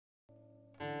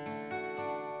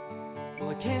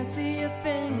I can't see a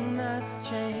thing that's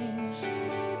changed,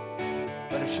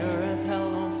 but I sure as hell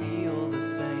don't feel the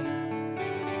same.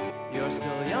 You're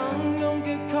still young, don't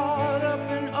get caught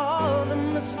up in all the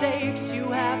mistakes you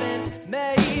haven't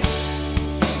made.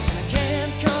 And I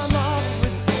can't come up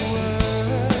with the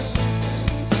words,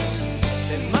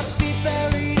 they must be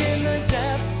buried in the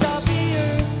depths of the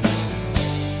earth.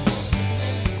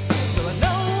 Still I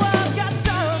know I've got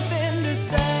something to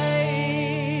say.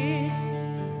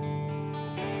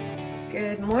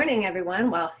 Good morning,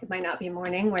 everyone. Well, it might not be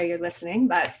morning where you're listening,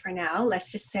 but for now,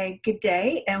 let's just say good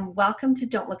day and welcome to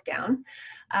Don't Look Down.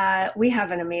 We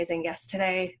have an amazing guest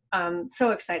today.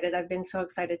 So excited. I've been so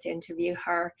excited to interview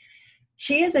her.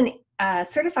 She is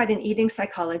certified in eating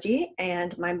psychology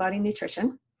and mind-body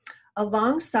nutrition.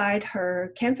 Alongside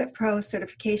her CanFit Pro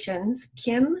certifications,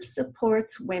 Kim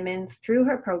supports women through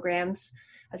her programs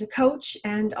as a coach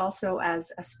and also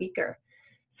as a speaker.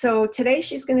 So today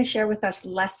she's going to share with us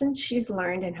lessons she's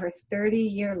learned in her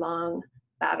 30-year-long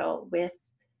battle with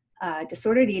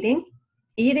disordered eating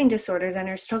disorders, and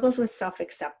her struggles with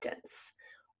self-acceptance.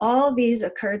 All these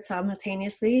occurred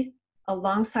simultaneously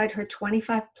alongside her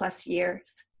 25 plus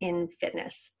years in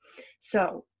fitness.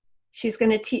 So she's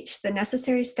going to teach the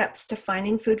necessary steps to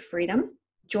finding food freedom,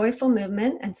 joyful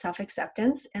movement and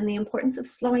self-acceptance, and the importance of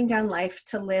slowing down life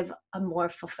to live a more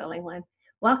fulfilling one.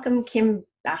 Welcome, Kim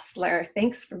Bassler.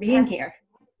 Thanks for being here.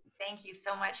 Thank you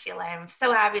so much, Sheila. I'm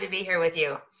so happy to be here with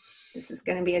you. This is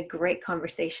going to be a great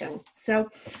conversation. So,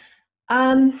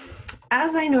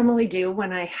 as I normally do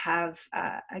when I have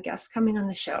a guest coming on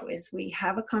the show, is we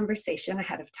have a conversation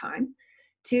ahead of time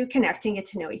to connect and get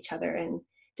to know each other and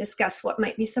discuss what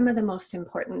might be some of the most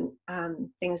important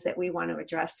things that we want to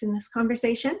address in this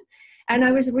conversation. And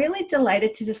I was really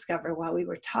delighted to discover while we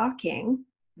were talking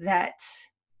that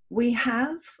we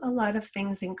have a lot of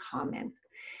things in common.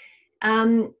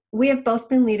 We have both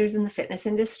been leaders in the fitness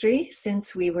industry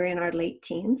since we were in our late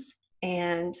teens,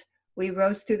 and we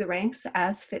rose through the ranks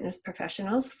as fitness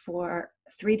professionals for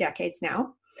 3 decades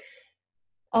now.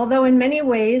 Although in many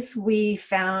ways we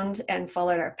found and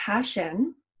followed our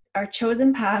passion, our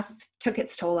chosen path took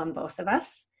its toll on both of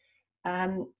us.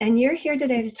 And you're here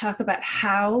today to talk about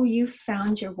how you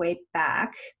found your way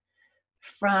back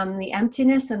from the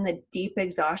emptiness and the deep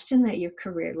exhaustion that your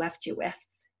career left you with.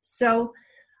 So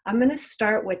I'm going to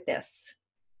start with this.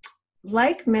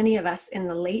 Like many of us in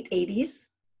the late 80s,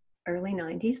 early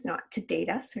 90s, not to date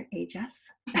us or age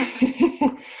us,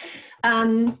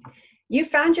 you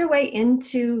found your way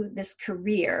into this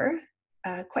career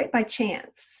quite by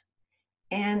chance.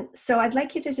 And so I'd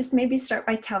like you to just maybe start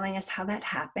by telling us how that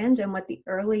happened and what the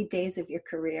early days of your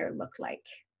career looked like.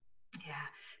 Yeah.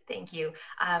 Thank you.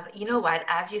 You know what?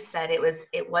 As you said,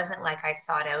 it wasn't like I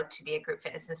sought out to be a group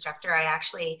fitness instructor. I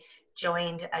actually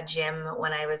joined a gym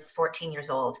when I was 14 years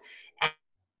old.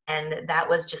 And that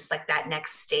was just like that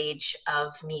next stage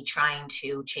of me trying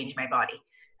to change my body,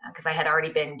 because I had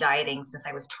already been dieting since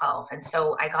I was 12. And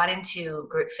so I got into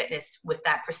group fitness with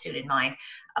that pursuit in mind.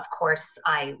 Of course,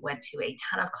 I went to a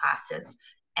ton of classes,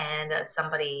 and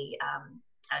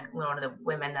one of the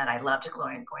women that I loved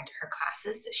going to her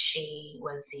classes, she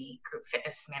was the group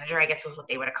fitness manager, I guess was what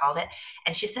they would have called it.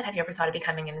 And she said, "Have you ever thought of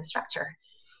becoming an instructor?"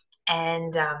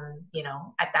 And,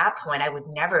 at that point, I would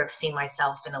never have seen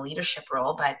myself in a leadership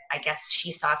role, but I guess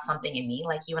she saw something in me,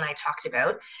 like you and I talked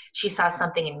about. She saw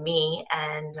something in me,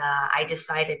 and I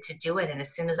decided to do it. And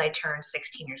as soon as I turned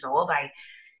 16 years old, I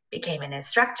became an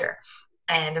instructor.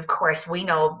 And of course, we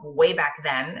know way back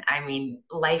then, I mean,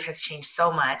 life has changed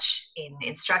so much in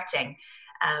instructing.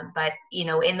 But,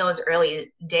 in those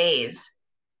early days,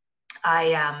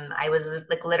 I was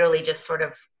like literally just sort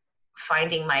of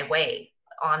finding my way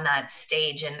on that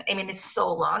stage. And I mean, it's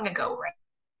so long ago,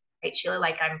 right, Sheila?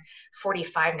 Like I'm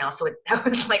 45 now, so that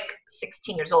was like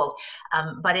 16 years old.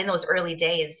 But in those early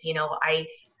days,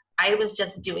 I was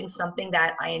just doing something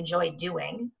that I enjoyed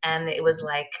doing. And it was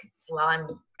like, well,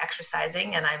 I'm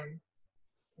exercising and I'm,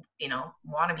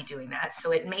 want to be doing that.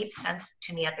 So it made sense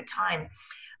to me at the time,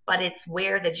 but it's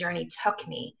where the journey took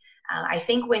me. I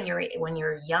think when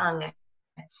you're young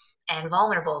and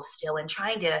vulnerable still and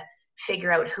trying to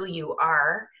figure out who you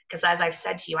are, because as I've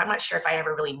said to you, I'm not sure if I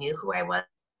ever really knew who I was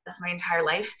my entire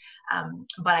life,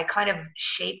 but I kind of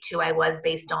shaped who I was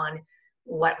based on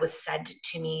what was said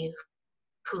to me,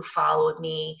 who followed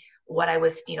me, what I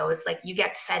was, it's like you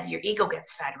get fed, your ego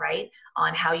gets fed, right,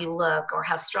 on how you look or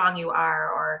how strong you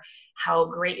are or how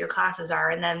great your classes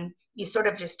are. And then you sort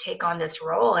of just take on this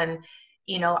role. And,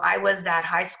 I was that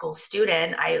high school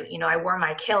student. I wore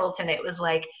my kilt, and it was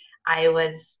like I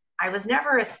was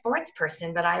never a sports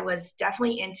person, but I was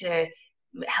definitely into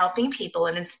helping people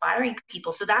and inspiring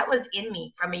people. So that was in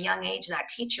me from a young age, that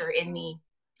teacher in me.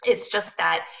 It's just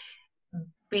that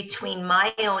between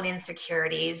my own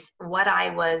insecurities, what I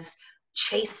was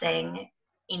chasing,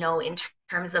 in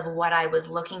terms of what I was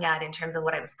looking at, in terms of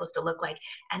what I was supposed to look like,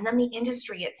 and then the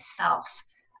industry itself,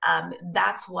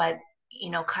 that's what,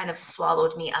 kind of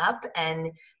swallowed me up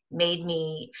and made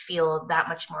me feel that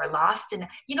much more lost. And,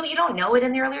 you don't know it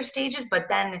in the earlier stages, but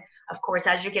then, of course,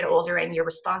 as you get older and your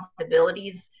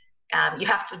responsibilities, you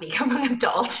have to become an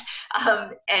adult,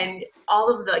 and all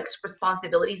of the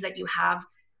responsibilities that you have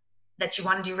that you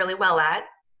want to do really well at,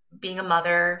 being a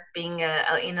mother, being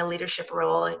in a leadership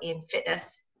role in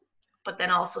fitness, but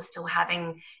then also still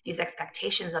having these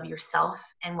expectations of yourself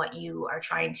and what you are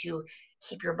trying to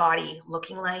keep your body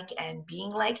looking like and being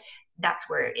like. That's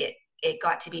where it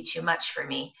got to be too much for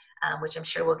me, which I'm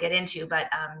sure we'll get into. But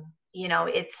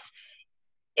it's,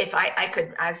 if I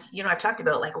could, as I've talked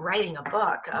about, like, writing a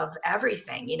book of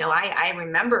everything. I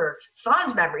remember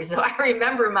fond memories. So I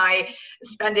remember my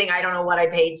spending, I don't know what I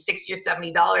paid, $60 or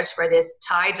 $70 for this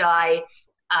tie-dye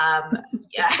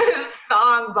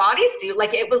thong bodysuit.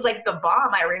 Like, it was like the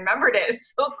bomb. I remembered it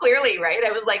so clearly, right?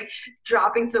 I was like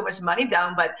dropping so much money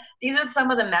down. But these are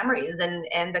some of the memories,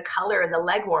 and the color and the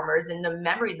leg warmers and the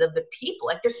memories of the people.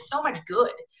 Like, there's so much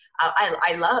good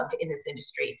I love in this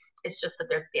industry. It's just that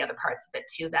there's the other parts of it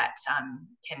too that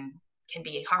can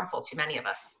be harmful to many of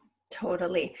us.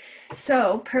 Totally.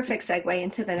 So, perfect segue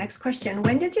into the next question.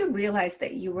 When did you realize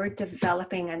that you were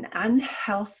developing an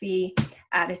unhealthy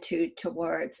attitude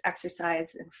towards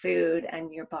exercise and food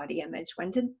and your body image? When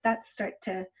did that start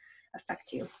to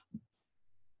affect you?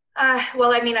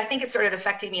 Well, I mean, I think it started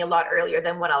affecting me a lot earlier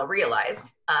than what I'll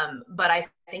realize. But I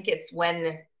think it's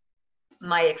when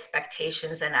my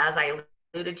expectations, and as I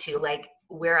alluded to, like,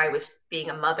 where I was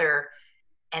being a mother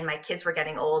and my kids were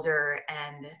getting older,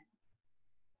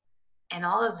 and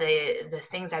all of the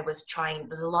things I was trying,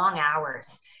 the long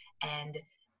hours, and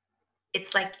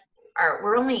it's like,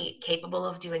 we're only capable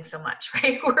of doing so much,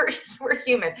 right? We're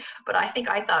human, but I think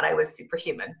I thought I was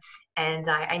superhuman, and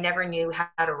I never knew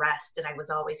how to rest, and I was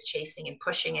always chasing and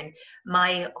pushing, and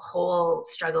my whole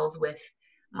struggles with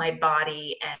my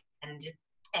body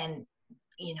and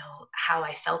how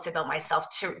I felt about myself,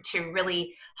 to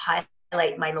really highlight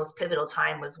my most pivotal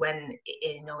time was when,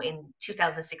 in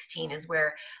 2016 is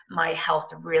where my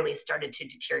health really started to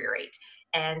deteriorate.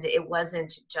 And it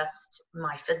wasn't just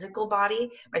my physical body.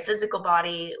 My physical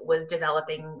body was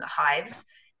developing hives,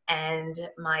 and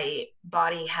my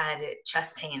body had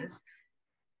chest pains,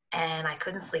 and I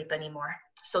couldn't sleep anymore.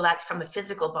 So that's from the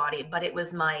physical body, but it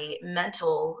was my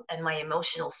mental and my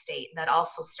emotional state that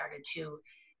also started to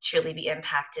truly be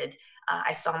impacted.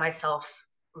 I saw myself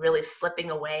really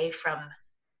slipping away from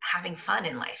having fun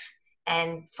in life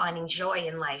and finding joy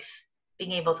in life,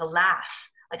 being able to laugh.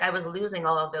 Like, I was losing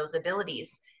all of those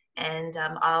abilities. And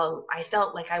I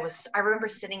felt like I remember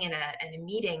sitting in a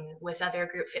meeting with other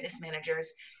group fitness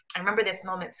managers. I remember this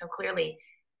moment so clearly.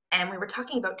 And we were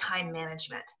talking about time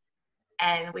management.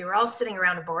 And we were all sitting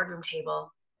around a boardroom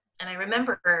table. And I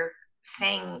remember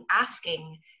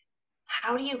asking,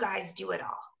 how do you guys do it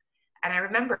all? And I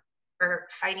remember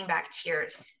fighting back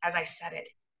tears as I said it.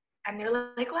 And they're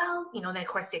like, well, then of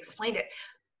course they explained it,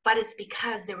 but it's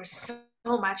because there was so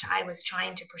much I was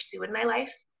trying to pursue in my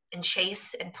life and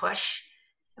chase and push.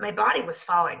 And my body was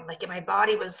falling. Like, my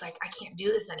body was like, I can't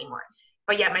do this anymore.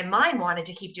 But yet my mind wanted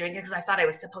to keep doing it because I thought I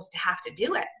was supposed to have to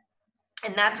do it.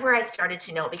 And that's where I started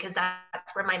to know, because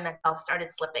that's where my mental health started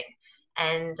slipping.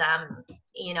 And,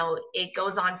 it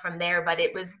goes on from there, but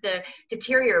it was the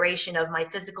deterioration of my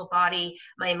physical body,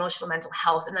 my emotional mental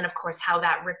health. And then of course, how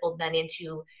that rippled then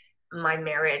into my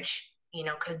marriage,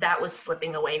 cause that was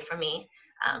slipping away from me.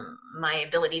 My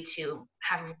ability to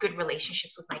have good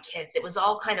relationships with my kids, it was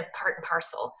all kind of part and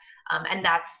parcel. And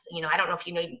that's, I don't know if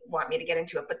you want me to get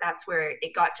into it, but that's where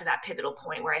it got to that pivotal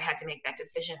point where I had to make that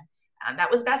decision.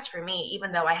 That was best for me,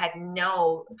 even though I had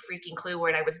no freaking clue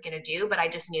what I was going to do, but I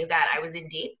just knew that I was in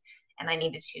deep and I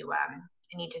needed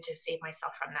to save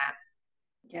myself from that.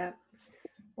 Yeah.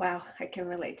 Wow. I can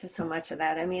relate to so much of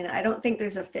that. I mean, I don't think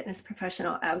there's a fitness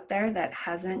professional out there that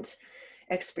hasn't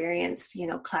experienced,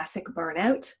 classic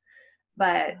burnout,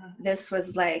 but this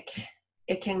was like,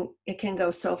 it can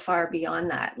go so far beyond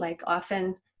that. Like,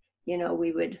 often,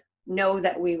 we would know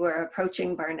that we were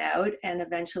approaching burnout, and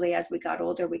eventually as we got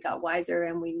older, we got wiser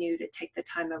and we knew to take the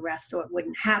time of rest so it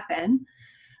wouldn't happen.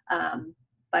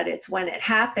 But it's when it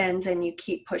happens and you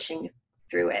keep pushing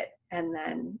through it, and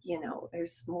then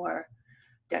there's more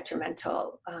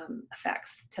detrimental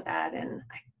effects to that. And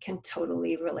I can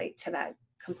totally relate to that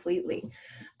completely.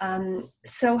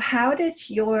 So how did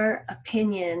your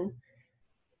opinion,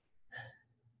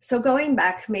 so going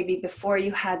back maybe before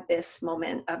you had this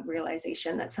moment of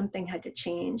realization that something had to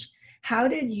change, how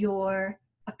did your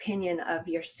opinion of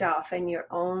yourself and your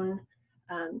own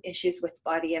issues with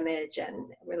body image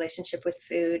and relationship with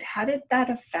food, how did that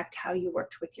affect how you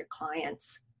worked with your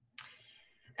clients?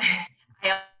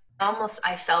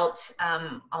 I felt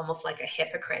almost like a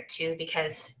hypocrite too,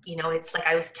 because, it's like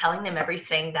I was telling them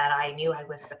everything that I knew I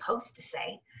was supposed to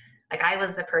say. Like I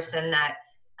was the person that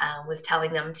was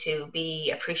telling them to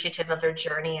be appreciative of their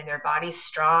journey and their body's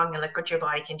strong and look what your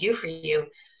body can do for you.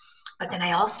 But then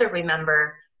I also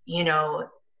remember,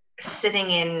 sitting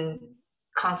in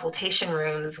consultation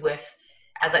rooms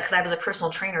because I was a personal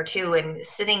trainer too, and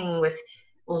sitting with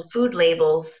food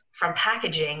labels from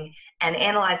packaging and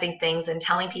analyzing things and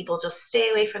telling people just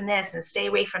stay away from this and stay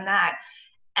away from that.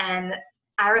 And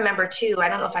I remember too, I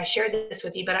don't know if I shared this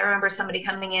with you, but I remember somebody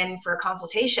coming in for a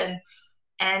consultation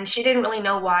and she didn't really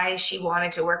know why she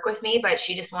wanted to work with me, but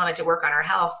she just wanted to work on her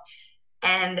health.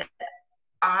 And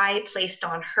I placed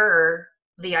on her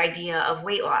the idea of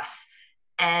weight loss.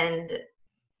 And,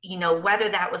 whether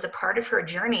that was a part of her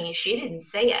journey, she didn't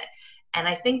say it. And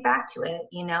I think back to it,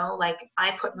 like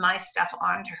I put my stuff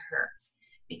onto her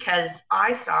because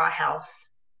I saw health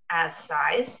as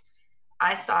size.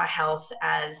 I saw health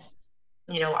as,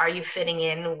 are you fitting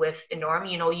in with the norm?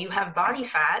 You have body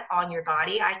fat on your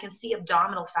body. I can see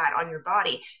abdominal fat on your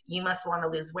body. You must want to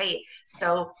lose weight.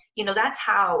 So, that's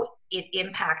how it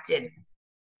impacted,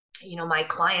 my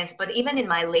clients. But even in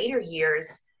my later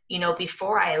years,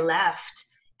 before I left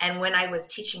and when I was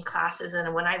teaching classes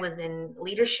and when I was in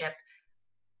leadership,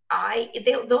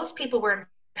 those people were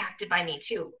impacted by me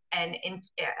too and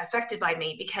affected by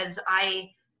me because I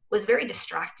was very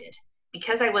distracted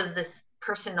because I was this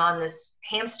person on this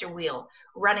hamster wheel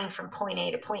running from point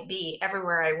A to point B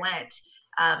everywhere I went.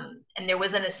 And there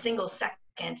wasn't a single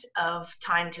second of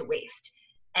time to waste.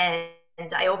 And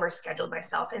I overscheduled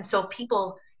myself. And so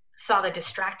people saw the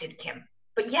distracted Kim.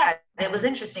 But yeah, it was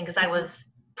interesting because I was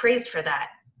praised for that.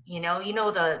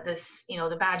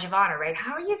 The badge of honor, right?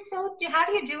 How do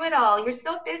you do it all? You're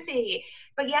so busy,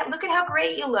 but yet look at how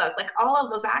great you look, like all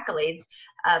of those accolades.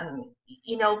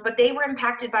 But they were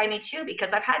impacted by me too,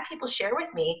 because I've had people share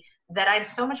with me that I'm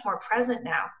so much more present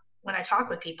now when I talk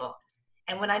with people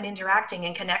and when I'm interacting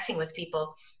and connecting with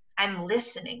people, I'm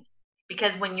listening,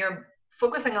 because when you're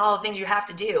focusing on all the things you have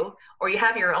to do, or you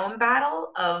have your own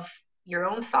battle of your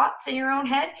own thoughts in your own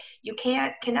head, you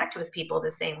can't connect with people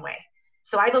the same way.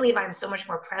 So I believe I'm so much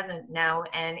more present now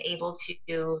and able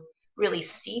to really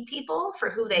see people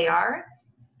for who they are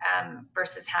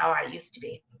versus how I used to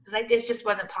be. Because it just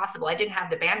wasn't possible. I didn't have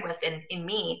the bandwidth in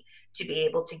me to be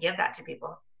able to give that to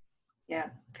people. Yeah,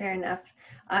 fair enough.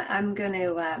 I'm going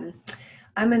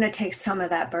to take some of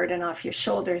that burden off your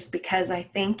shoulders, because I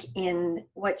think in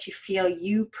what you feel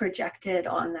you projected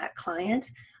on that client,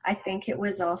 I think it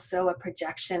was also a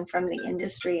projection from the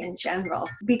industry in general,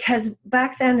 because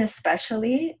back then,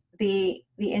 especially, the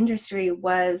industry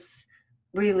was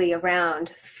really around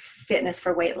fitness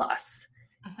for weight loss.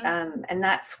 And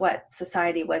that's what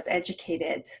society was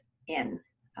educated in.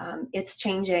 It's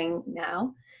changing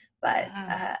now. But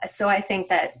so I think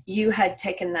that you had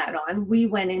taken that on. We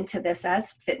went into this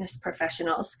as fitness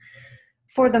professionals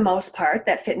for the most part,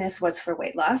 that fitness was for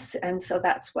weight loss. And so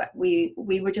that's what we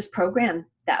were just programmed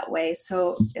that way.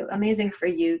 So amazing for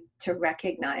you to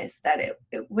recognize that it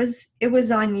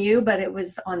was on you, but it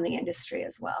was on the industry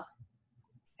as well,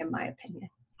 in my opinion.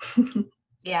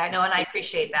 Yeah, no, and I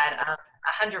appreciate that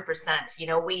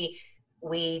 100%.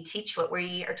 We teach what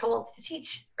we are told to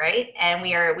teach, right? And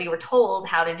we were told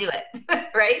how to do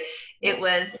it, right? It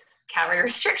was calorie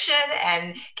restriction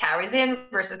and calories in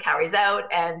versus calories out,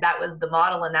 and that was the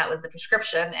model and that was the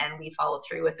prescription, and we followed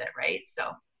through with it, right?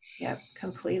 So yeah,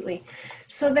 completely.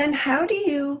 So then how do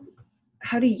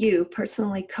you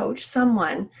personally coach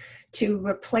someone to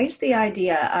replace the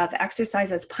idea of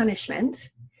exercise as punishment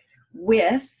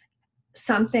with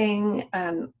something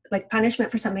like punishment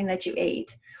for something that you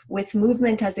ate, with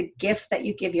movement as a gift that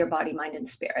you give your body, mind, and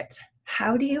spirit?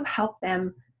 How do you help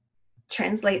them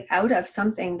translate out of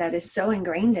something that is so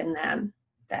ingrained in them,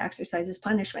 that exercise is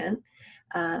punishment,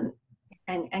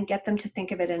 and get them to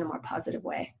think of it in a more positive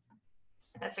way?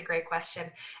 That's a great question.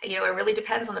 It really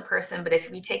depends on the person, but if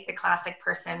we take the classic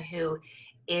person who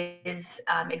is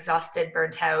exhausted,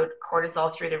 burnt out,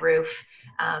 cortisol through the roof,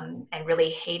 and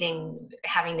really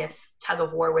having this tug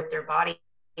of war with their body,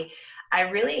 I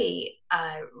really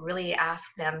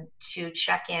ask them to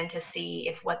check in to see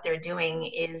if what they're doing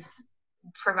is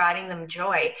providing them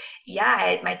joy. Yeah,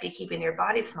 it might be keeping their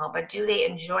body small, but do they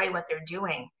enjoy what they're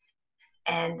doing?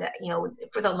 And,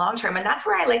 for the long term, and that's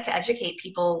where I like to educate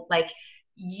people, like,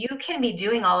 you can be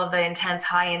doing all of the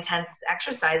high intense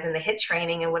exercise and the HIIT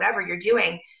training and whatever you're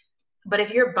doing, but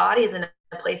if your body is in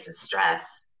a place of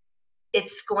stress,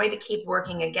 it's going to keep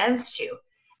working against you.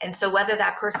 And so whether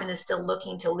that person is still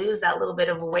looking to lose that little bit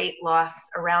of weight loss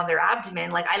around their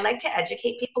abdomen, like, I like to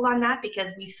educate people on that,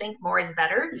 because we think more is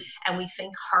better and we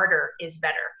think harder is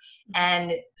better.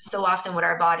 And so often what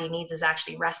our body needs is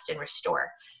actually rest and restore.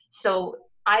 So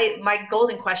my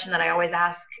golden question that I always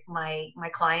ask my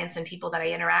clients and people that I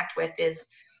interact with is,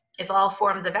 if all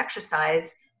forms of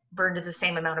exercise burned the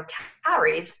same amount of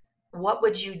calories, what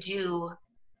would you do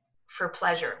for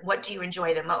pleasure? What do you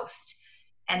enjoy the most?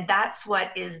 And that's what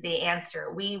is the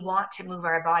answer. We want to move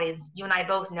our bodies. You and I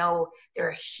both know there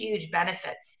are huge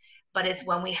benefits, but it's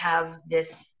when we have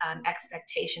this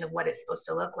expectation of what it's supposed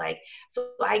to look like. So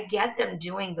I get them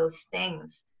doing those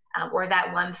things, or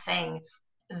that one thing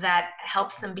that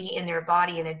helps them be in their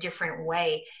body in a different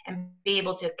way and be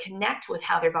able to connect with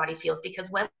how their body feels. Because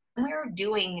when we're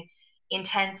doing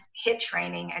intense HIIT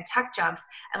training and tuck jumps,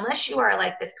 unless you are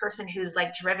like this person who's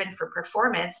like driven for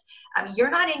performance, you're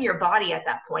not in your body at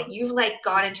that point. You've like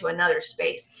gone into another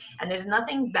space, and there's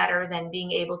nothing better than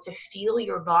being able to feel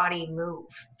your body move,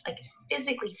 like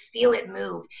physically feel it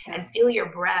move, and feel your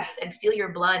breath and feel your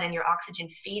blood and your oxygen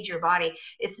feed your body.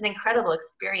 It's an incredible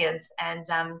experience. And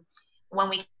when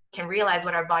we can realize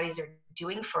what our bodies are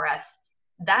doing for us,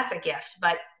 that's a gift.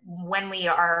 But when we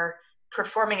are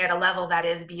performing at a level that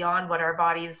is beyond what our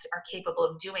bodies are capable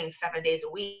of doing 7 days a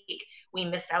week, we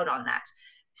miss out on that.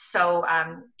 So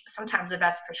sometimes the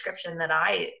best prescription that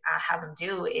I have them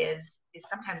do is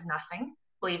sometimes nothing,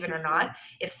 believe it or not.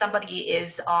 If somebody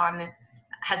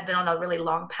has been on a really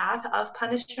long path of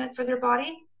punishment for their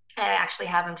body, I actually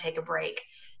have them take a break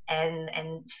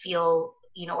and feel,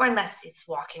 or unless it's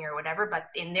walking or whatever, but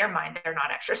in their mind, they're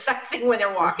not exercising when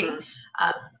they're walking.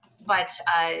 But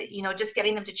just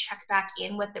getting them to check back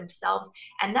in with themselves.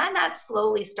 And then that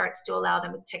slowly starts to allow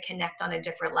them to connect on a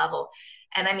different level.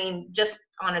 And I mean, just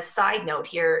on a side note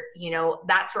here,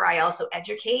 that's where I also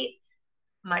educate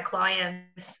my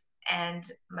clients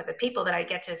and the people that I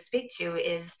get to speak to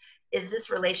is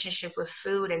this relationship with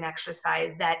food and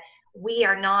exercise, that we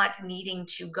are not needing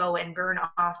to go and burn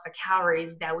off the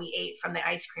calories that we ate from the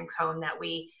ice cream cone that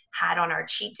we had on our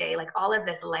cheat day, like all of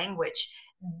this language.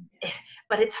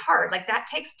 But it's hard. Like, that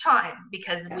takes time,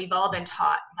 because we've all been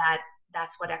taught that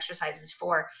that's what exercise is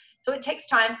for. So it takes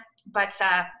time, but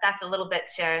that's a little bit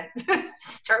to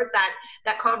start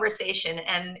that conversation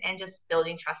and just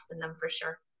building trust in them, for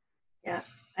sure. Yeah.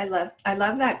 I love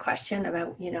that question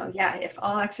about, if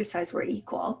all exercise were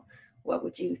equal, what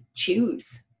would you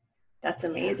choose? That's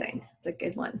amazing. It's a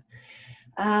good one.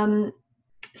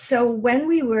 So when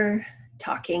we were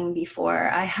talking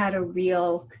before, I had a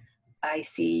real I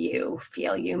see you,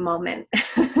 feel you moment.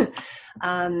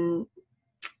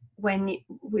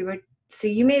 So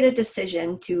you made a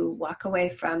decision to walk away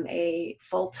from a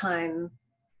full-time,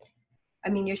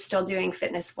 you're still doing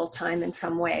fitness full-time in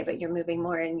some way, but you're moving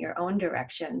more in your own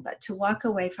direction, but to walk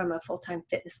away from a full-time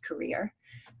fitness career.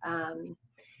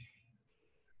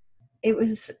 It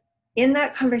was in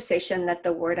that conversation that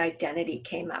the word identity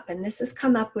came up. And this has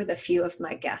come up with a few of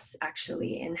my guests,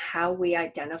 actually, in how we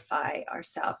identify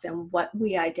ourselves and what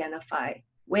we identify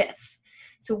with.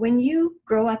 So when you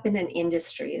grow up in an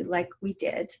industry like we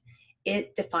did,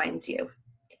 it defines you,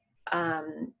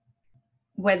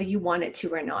 whether you want it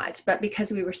to or not. But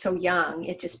because we were so young,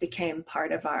 it just became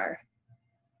part of our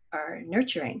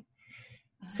nurturing.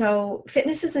 So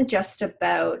fitness isn't just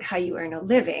about how you earn a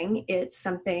living. It's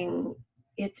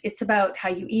about how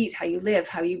you eat, how you live,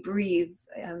 how you breathe.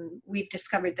 We've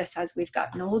discovered this as we've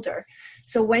gotten older.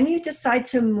 So when you decide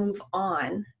to move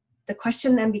on, the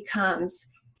question then becomes,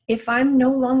 if I'm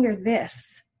no longer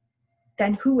this,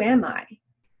 then who am I?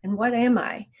 And what am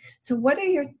I? So what are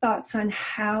your thoughts on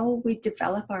how we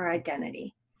develop our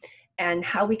identity and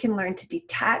how we can learn to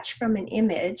detach from an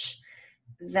image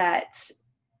that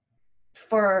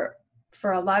for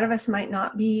a lot of us might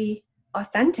not be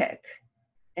authentic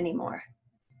anymore?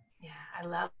 Yeah, I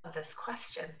love this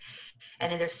question.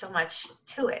 And there's so much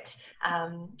to it.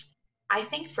 I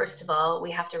think, first of all,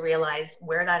 we have to realize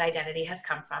where that identity has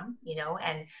come from,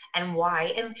 and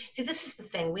why. And see, this is the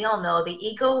thing. We all know the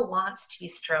ego wants to be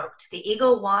stroked. The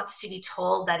ego wants to be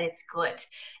told that it's good.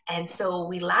 And so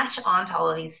we latch onto all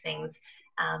of these things.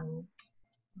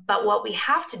 But what we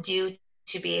have to do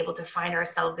to be able to find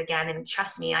ourselves again, and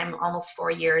trust me, I'm almost 4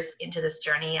 years into this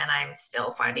journey and I'm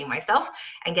still finding myself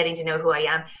and getting to know who I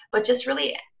am, but just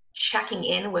really checking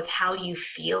in with how you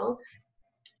feel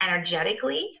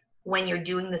energetically when you're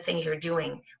doing the things you're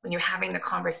doing, when you're having the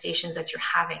conversations that you're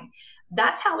having.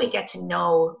 That's how we get to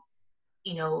know,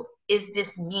 is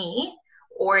this me,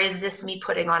 or is this me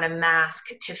putting on a mask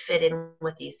to fit in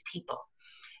with these people?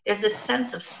 There's this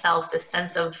sense of self, this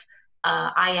sense of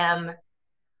I am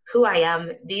who I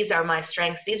am. These are my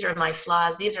strengths. These are my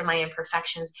flaws. These are my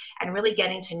imperfections. And really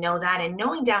getting to know that, and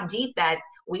knowing down deep that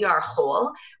we are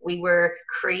whole. We were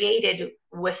created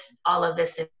with all of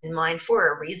this in mind for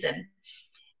a reason.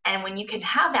 And when you can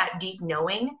have that deep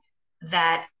knowing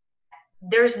that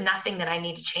there's nothing that I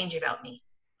need to change about me,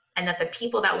 and that the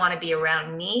people that want to be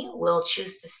around me will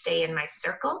choose to stay in my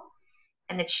circle,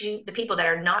 and the people that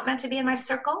are not meant to be in my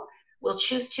circle will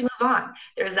choose to move on.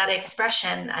 There's that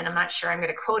expression, and I'm not sure I'm going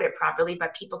to quote it properly,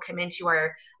 but people come into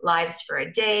our lives for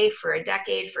a day, for a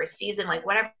decade, for a season, like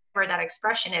whatever that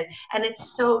expression is. And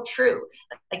it's so true.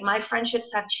 Like my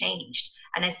friendships have changed,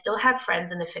 and I still have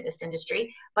friends in the fitness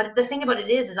industry. But the thing about it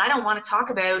is I don't want to talk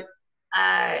about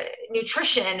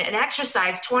nutrition and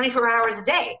exercise 24 hours a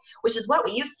day, which is what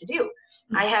we used to do.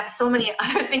 I have so many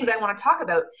other things I want to talk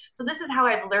about. So this is how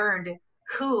I've learned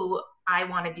who I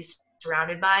want to be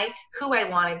surrounded by, who I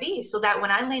want to be, so that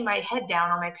when I lay my head down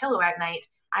on my pillow at night,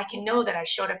 I can know that I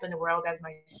showed up in the world as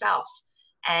myself.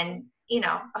 And,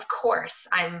 of course,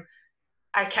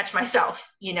 I catch myself,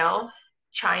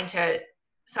 trying to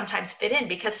sometimes fit in,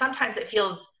 because sometimes it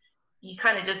feels you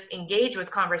kind of just engage with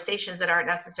conversations that aren't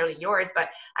necessarily yours. But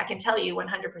I can tell you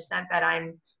 100% that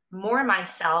I'm more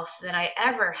myself than I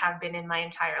ever have been in my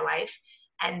entire life.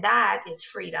 And that is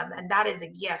freedom. And that is a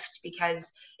gift,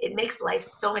 because it makes life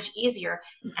so much easier.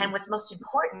 Mm-hmm. And what's most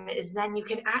important is then you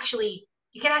can actually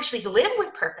live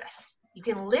with purpose. You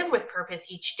can live with purpose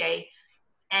each day,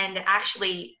 and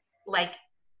actually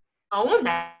own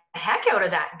the heck out of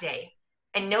that day.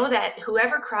 And know that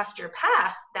whoever crossed your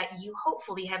path, that you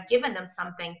hopefully have given them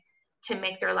something to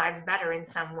make their lives better in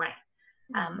some way.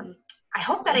 I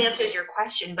hope that answers your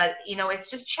question, but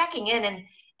it's just checking in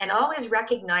and always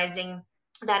recognizing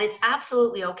that it's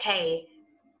absolutely okay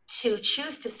to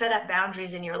choose to set up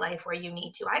boundaries in your life where you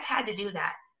need to. I've had to do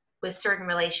that with certain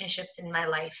relationships in my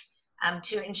life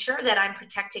to ensure that I'm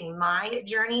protecting my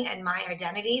journey and my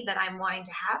identity that I'm wanting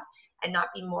to have, and not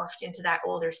be morphed into that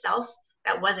older self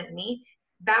that wasn't me.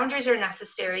 Boundaries are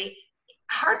necessary.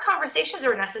 Hard conversations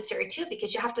are necessary too,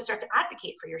 because you have to start to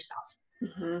advocate for yourself.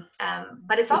 Mm-hmm.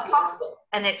 But it's all possible,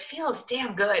 and it feels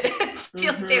damn good. It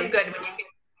feels damn good when you can.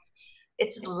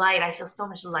 It's just light. I feel so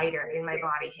much lighter in my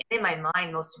body, in my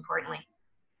mind, most importantly.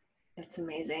 It's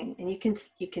amazing, and you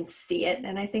can see it.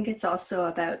 And I think it's also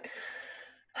about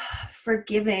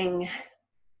forgiving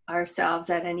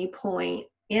ourselves at any point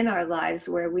in our lives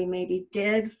where we maybe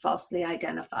did falsely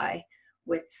identify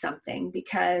with something,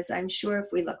 because I'm sure if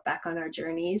we look back on our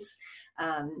journeys,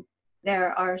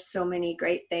 there are so many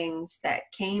great things that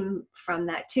came from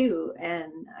that too.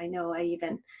 And I know I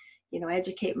even,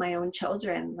 educate my own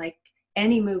children, like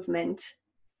any movement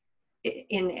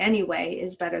in any way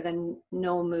is better than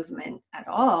no movement at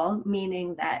all,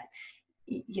 meaning that,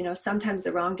 sometimes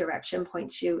the wrong direction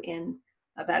points you in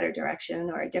a better direction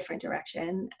or a different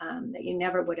direction that you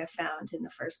never would have found in the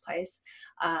first place.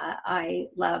 I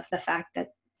love the fact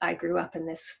that I grew up in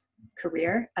this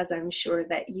career, as I'm sure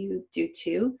that you do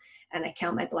too. And I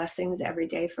count my blessings every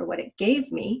day for what it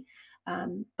gave me.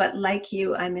 But like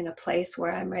you, I'm in a place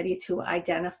where I'm ready to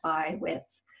identify with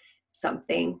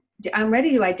something. I'm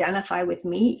ready to identify with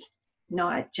me,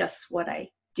 not just what I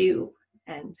do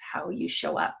and how you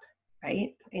show up,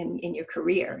 right? In your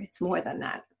career. It's more than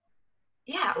that.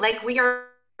 Yeah, like we are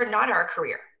not our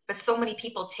career, but so many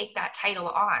people take that title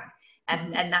on,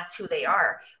 and that's who they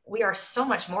are. We are so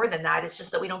much more than that. It's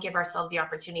just that we don't give ourselves the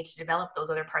opportunity to develop those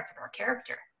other parts of our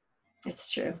character.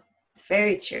 It's true. It's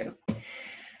very true.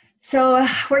 So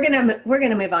we're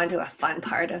gonna move on to a fun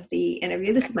part of the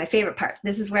interview. This is my favorite part.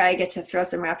 This is where I get to throw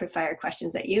some rapid fire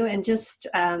questions at you and just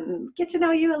get to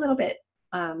know you a little bit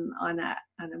on a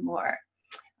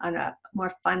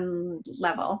more fun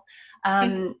level.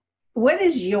 What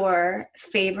is your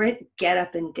favorite get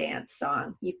up and dance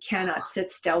song? You cannot sit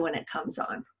still when it comes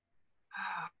on.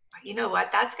 You know what?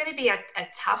 That's going to be a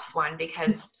tough one,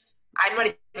 because I'm not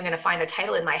even going to find a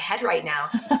title in my head right now.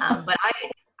 But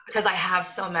because I have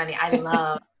so many, I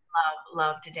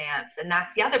love to dance. And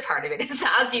that's the other part of it, is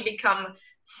as you become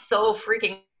so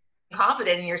freaking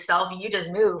confident in yourself, you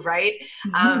just move, right?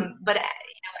 But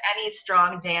any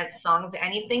strong dance songs,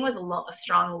 anything with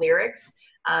strong lyrics,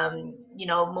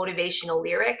 motivational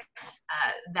lyrics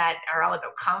that are all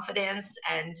about confidence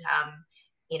and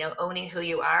owning who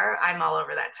you are. I'm all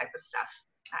over that type of stuff.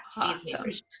 That feeds me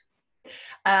for sure.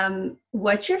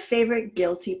 What's your favorite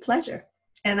guilty pleasure?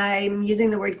 And I'm using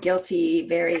the word guilty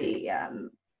very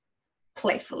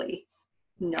playfully.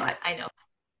 Yeah, I know.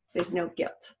 There's no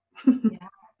guilt. Yeah.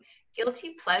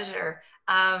 Guilty pleasure.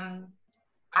 I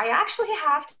actually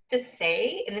have to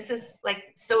say, and this is like,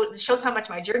 so it shows how much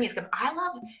my journey is going. I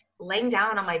love laying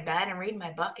down on my bed and reading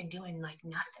my book and doing like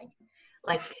nothing.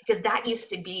 Like, because that used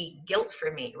to be guilt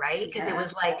for me, right? Because it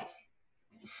was like,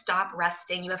 stop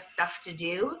resting, you have stuff to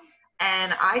do.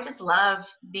 And I just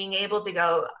love being able to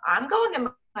go, I'm going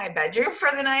to my bedroom for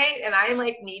the night and I'm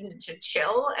like needing to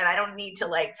chill and I don't need to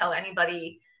like tell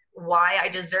anybody why I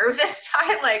deserve this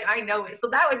time. Like I know it. So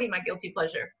that would be my guilty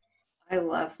pleasure. I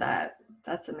love that.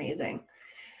 That's amazing.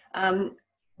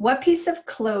 What piece of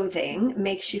clothing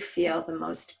makes you feel the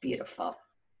most beautiful?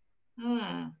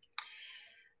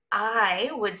 I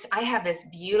have this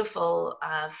beautiful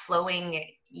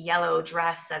flowing yellow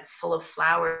dress that's full of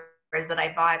flowers that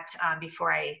I bought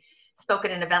before I spoke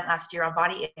at an event last year on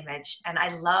body image. And I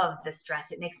love this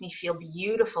dress. It makes me feel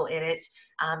beautiful in it.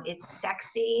 It's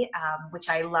sexy, which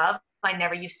I love. I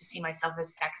never used to see myself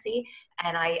as sexy.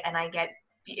 And I get,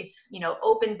 it's, you know,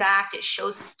 open backed, it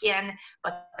shows skin,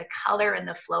 but the color and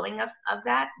the flowing of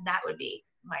that would be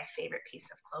my favorite piece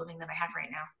of clothing that I have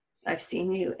right now. I've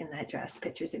seen you in that dress,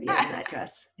 pictures of you in that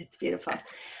dress. It's beautiful.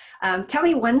 Tell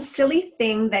me one silly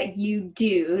thing that you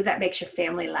do that makes your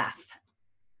family laugh.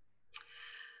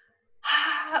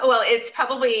 Well, it's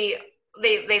probably,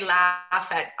 they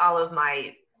laugh at all of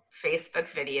my Facebook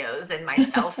videos and my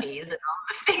selfies and all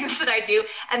the things that I do.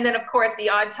 And then of course the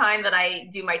odd time that I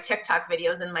do my TikTok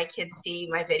videos and my kids see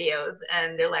my videos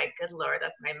and they're like, good Lord,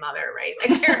 that's my mother, right?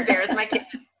 Like they're embarrassed, my kids,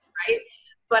 right?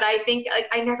 But I think like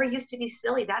I never used to be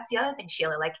silly. That's the other thing,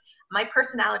 Sheila. Like my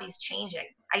personality is changing.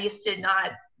 I used to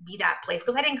not be that playful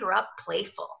because I didn't grow up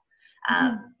playful.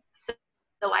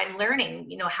 So I'm learning,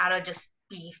 you know, how to just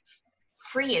be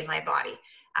free in my body.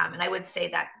 And I would say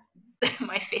that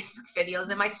my Facebook videos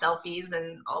and my selfies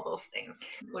and all those things.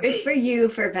 Good for you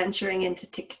for venturing into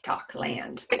TikTok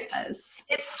land. Because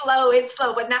it's slow,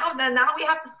 but now we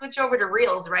have to switch over to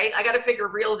Reels, right? I got to figure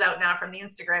Reels out now from the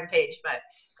Instagram page, but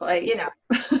you know.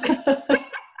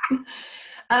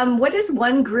 What is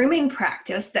one grooming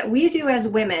practice that we do as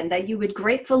women that you would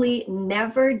gratefully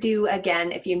never do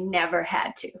again if you never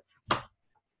had to?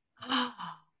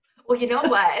 Well, you know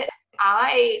what?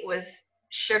 I was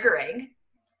sugaring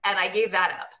and I gave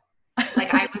that up.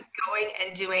 Like I was going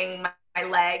and doing my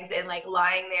legs and like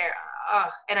lying there.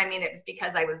 And I mean, it was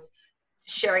because I was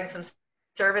sharing some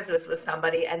services with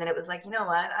somebody. And then it was like, you know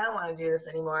what? I don't want to do this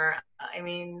anymore. I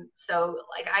mean, so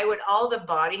like all the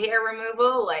body hair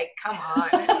removal, like, come on.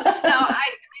 Now I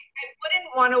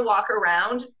wouldn't want to walk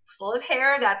around full of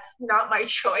hair. That's not my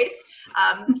choice.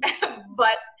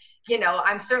 But you know,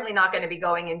 I'm certainly not going to be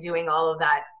going and doing all of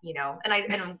that, you know,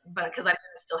 but because I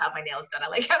still have my nails done. I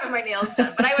like having my nails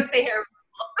done, but I would say hair removal.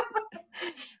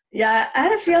 Yeah, I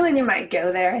had a feeling you might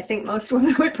go there. I think most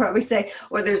women would probably say,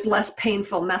 or there's less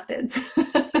painful methods.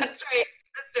 That's right.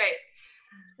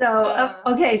 So,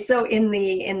 okay. So in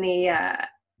the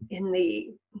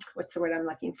what's the word I'm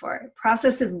looking for?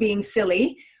 Process of being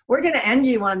silly, we're going to end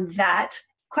you on that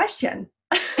question.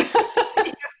 Beautiful.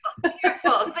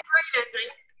 It's a great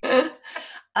ending.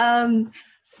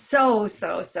 So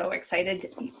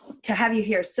excited to have you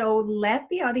here. So let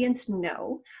the audience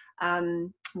know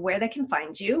where they can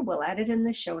find you. We'll add it in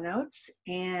the show notes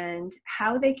and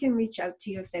how they can reach out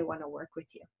to you if they want to work with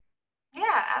you.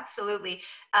 Yeah, absolutely.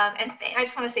 And I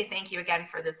just want to say thank you again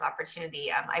for this opportunity.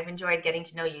 I've enjoyed getting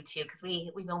to know you too, because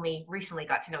we've only recently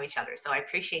got to know each other. So I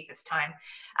appreciate this time.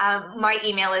 My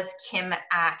email is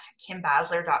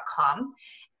kim@kimbasler.com.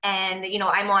 And, you know,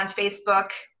 I'm on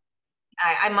Facebook.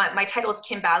 My title is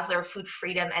Kim Basler, Food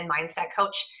Freedom and Mindset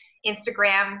Coach.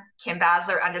 Instagram, Kim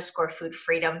Basler _Food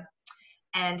Freedom.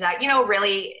 And, you know,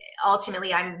 really,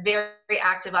 ultimately, I'm very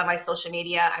active on my social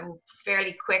media. I'm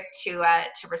fairly quick to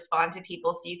respond to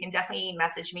people. So you can definitely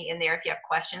message me in there if you have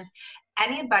questions.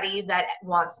 Anybody that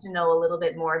wants to know a little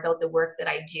bit more about the work that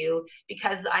I do,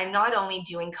 because I'm not only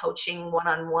doing coaching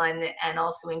one-on-one and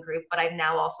also in group, but I've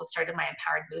now also started my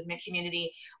Empowered Movement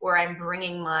community where I'm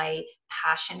bringing my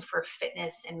passion for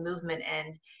fitness and movement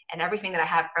and everything that I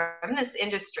have from this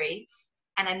industry.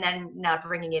 And I'm then now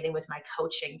bringing it in with my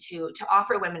coaching to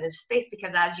offer women a space,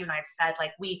 because as you and I have said,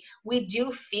 like we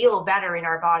do feel better in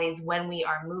our bodies when we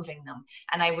are moving them.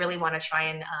 And I really want to try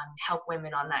and help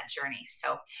women on that journey.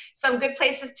 So some good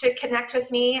places to connect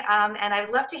with me. And I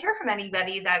would love to hear from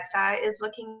anybody that is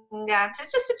looking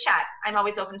to chat. I'm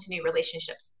always open to new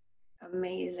relationships.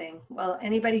 Amazing. Well,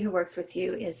 anybody who works with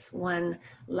you is one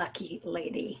lucky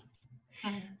lady.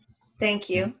 Thank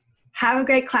you. Have a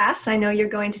great class. I know you're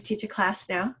going to teach a class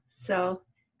now. So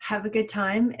have a good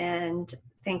time, and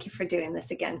thank you for doing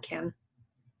this again, Kim.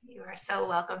 You are so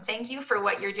welcome. Thank you for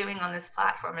what you're doing on this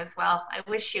platform as well. I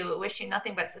wish you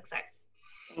nothing but success.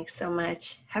 Thanks so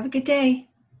much. Have a good day.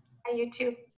 And you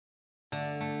too.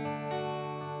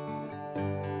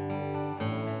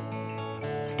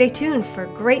 Stay tuned for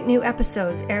great new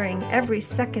episodes airing every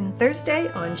second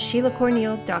Thursday on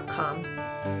SheilaCorneal.com.